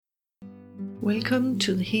Welcome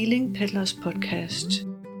to the Healing Peddlers podcast.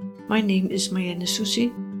 My name is Marianne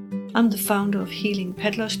Susi. I'm the founder of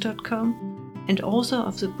HealingPeddlers.com and author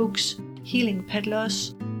of the books Healing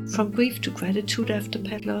Peddlers, From Grief to Gratitude After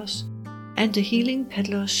Peddlers, and the Healing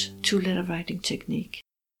Peddlers 2-letter writing technique.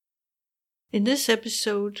 In this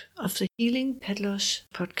episode of the Healing Peddlers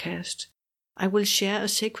podcast, I will share a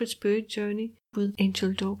sacred spirit journey with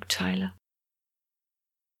angel dog Tyler.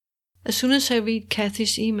 As soon as I read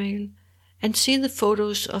Kathy's email and see the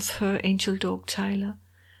photos of her angel dog Tyler,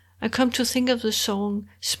 I come to think of the song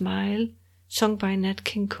Smile, sung by Nat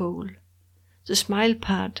King Cole. The smile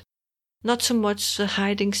part, not so much the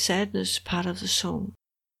hiding sadness part of the song.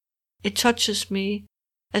 It touches me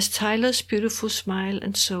as Tyler's beautiful smile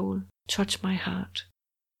and soul touch my heart.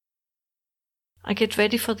 I get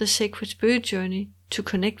ready for the sacred spirit journey to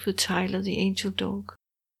connect with Tyler the angel dog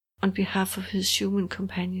on behalf of his human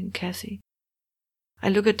companion Kathy. I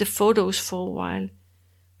look at the photos for a while,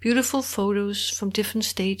 beautiful photos from different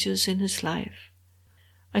stages in his life.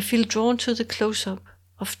 I feel drawn to the close-up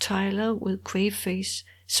of Tyler with grave face,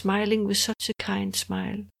 smiling with such a kind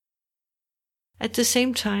smile. At the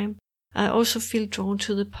same time, I also feel drawn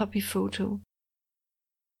to the puppy photo.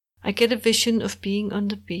 I get a vision of being on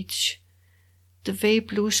the beach. The very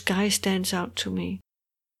blue sky stands out to me.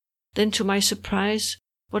 Then to my surprise,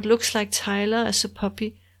 what looks like Tyler as a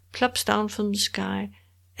puppy plops down from the sky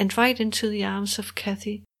and right into the arms of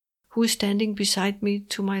Kathy, who is standing beside me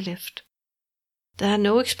to my left. There are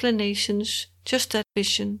no explanations, just that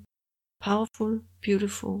vision, powerful,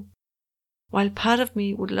 beautiful. While part of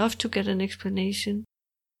me would love to get an explanation,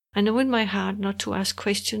 I know in my heart not to ask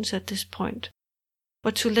questions at this point,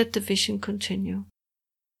 but to let the vision continue.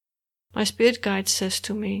 My spirit guide says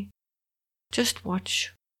to me, just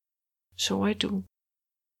watch. So I do.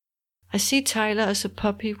 I see Tyler as a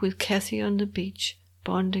puppy with Kathy on the beach,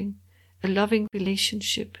 bonding, a loving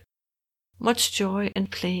relationship, much joy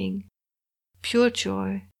and playing, pure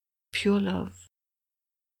joy, pure love.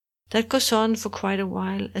 That goes on for quite a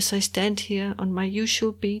while as I stand here on my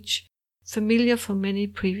usual beach, familiar from many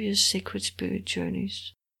previous sacred spirit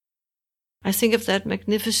journeys. I think of that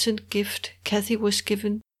magnificent gift Kathy was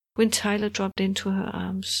given when Tyler dropped into her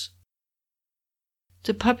arms.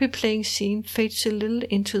 The puppy playing scene fades a little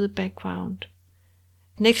into the background.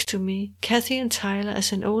 Next to me, Kathy and Tyler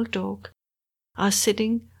as an old dog are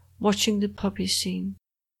sitting watching the puppy scene.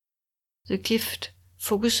 The gift,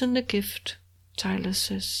 focus on the gift, Tyler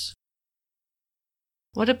says.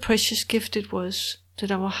 What a precious gift it was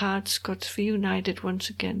that our hearts got reunited once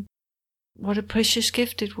again. What a precious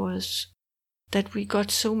gift it was that we got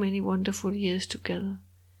so many wonderful years together.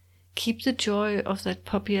 Keep the joy of that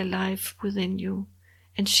puppy alive within you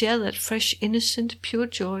and share that fresh, innocent, pure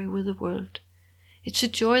joy with the world. It's a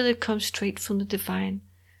joy that comes straight from the divine,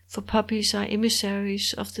 for puppies are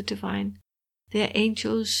emissaries of the divine. They are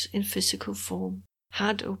angels in physical form,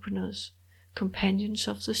 heart openers, companions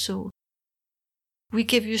of the soul. We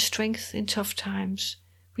give you strength in tough times.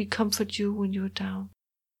 We comfort you when you're down.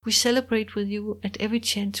 We celebrate with you at every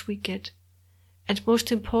chance we get. And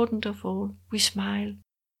most important of all, we smile.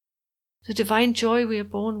 The divine joy we are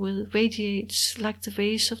born with radiates like the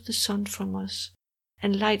rays of the sun from us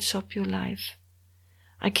and lights up your life.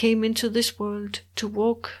 I came into this world to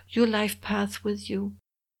walk your life path with you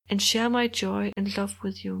and share my joy and love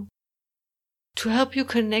with you, to help you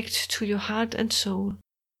connect to your heart and soul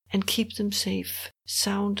and keep them safe,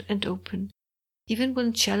 sound and open, even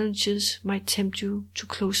when challenges might tempt you to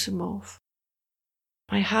close them off.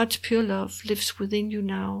 My heart's pure love lives within you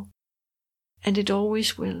now, and it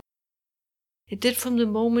always will. It did from the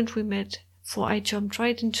moment we met, for I jumped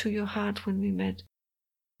right into your heart when we met,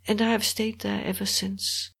 and I have stayed there ever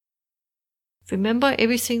since. Remember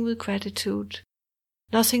everything with gratitude.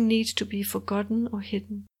 Nothing needs to be forgotten or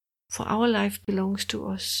hidden, for our life belongs to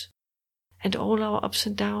us, and all our ups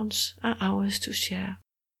and downs are ours to share.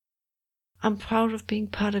 I'm proud of being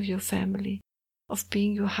part of your family, of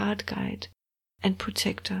being your heart guide and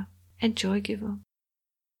protector and joy giver.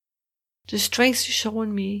 The strength you saw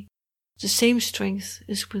in me, the same strength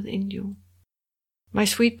is within you. My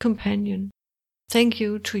sweet companion, thank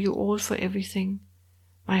you to you all for everything.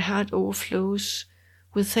 My heart overflows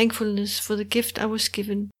with thankfulness for the gift I was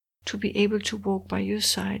given to be able to walk by your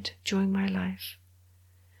side during my life.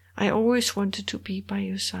 I always wanted to be by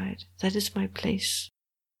your side. That is my place.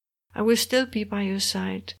 I will still be by your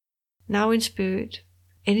side, now in spirit,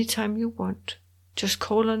 anytime you want. Just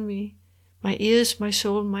call on me. My ears, my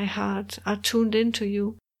soul, my heart are tuned into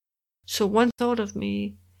you. So one thought of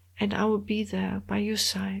me, and I will be there by your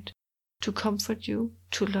side, to comfort you,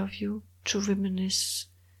 to love you, to reminisce.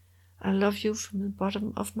 I love you from the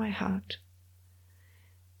bottom of my heart.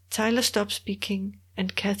 Tyler stops speaking,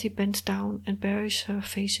 and Kathy bends down and buries her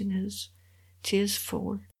face in his. Tears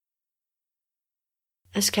fall.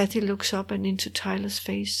 As Kathy looks up and into Tyler's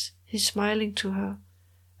face, he's smiling to her,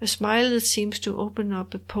 a smile that seems to open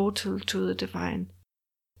up a portal to the divine.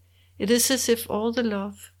 It is as if all the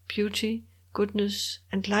love, beauty, goodness,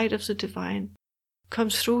 and light of the divine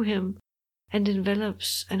comes through him and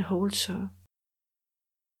envelops and holds her.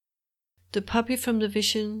 The puppy from the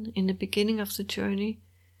vision in the beginning of the journey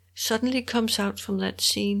suddenly comes out from that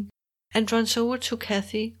scene and runs over to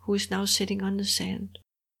Kathy, who is now sitting on the sand.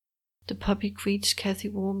 The puppy greets Kathy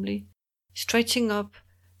warmly, stretching up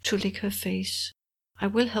to lick her face. "I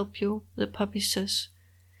will help you," the puppy says.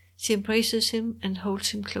 She embraces him and holds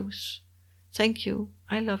him close. "Thank you,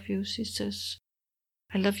 I love you," she says.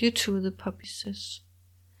 "I love you too," the puppy says.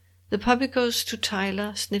 The puppy goes to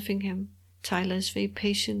Tyler, sniffing him. Tyler is very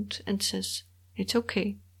patient and says, "It's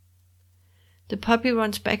okay." The puppy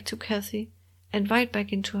runs back to Kathy and right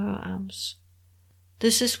back into her arms.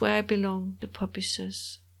 "This is where I belong," the puppy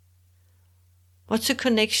says. "What's the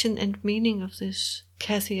connection and meaning of this?"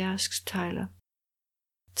 Kathy asks Tyler.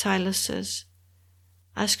 Tyler says,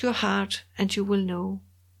 "Ask your heart and you will know.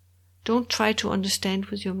 Don't try to understand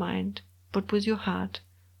with your mind, but with your heart,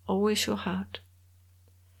 always your heart.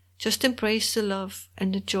 Just embrace the love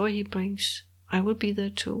and the joy he brings. I will be there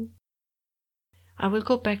too. I will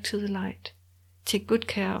go back to the light. Take good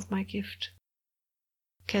care of my gift."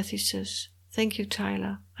 Kathy says, "Thank you,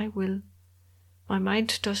 Tyler, I will. My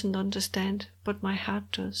mind doesn't understand, but my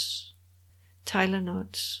heart does." Tyler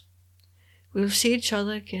nods. "We'll see each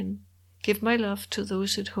other again. Give my love to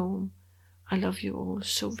those at home. I love you all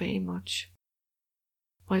so very much."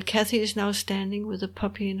 While Kathy is now standing with the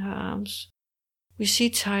puppy in her arms, we see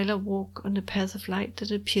Tyler walk on the path of light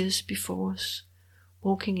that appears before us,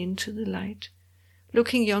 walking into the light,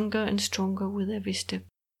 looking younger and stronger with every step.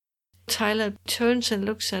 Tyler turns and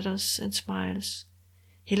looks at us and smiles.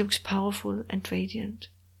 He looks powerful and radiant.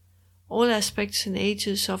 All aspects and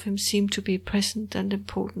ages of him seem to be present and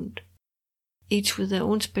important, each with their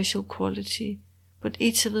own special quality, but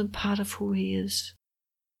each of them part of who he is.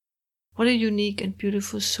 What a unique and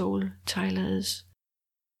beautiful soul Tyler is.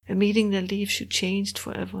 A meeting that leaves you changed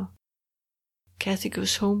forever. Kathy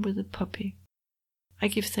goes home with the puppy. I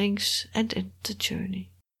give thanks and end the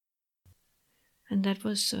journey. And that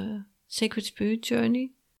was Sacred Spirit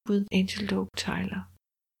Journey with Angel Dog Tyler.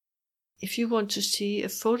 If you want to see a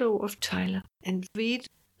photo of Tyler and read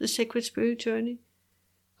the Sacred Spirit Journey,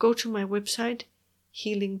 go to my website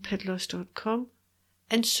healingpeddlers.com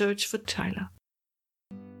and search for Tyler.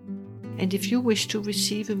 And if you wish to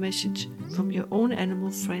receive a message from your own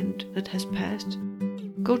animal friend that has passed,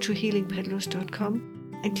 go to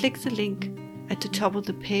healingpeddlers.com and click the link at the top of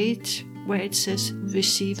the page where it says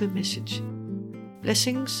Receive a Message.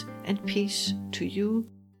 Blessings and peace to you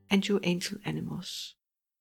and your angel animals.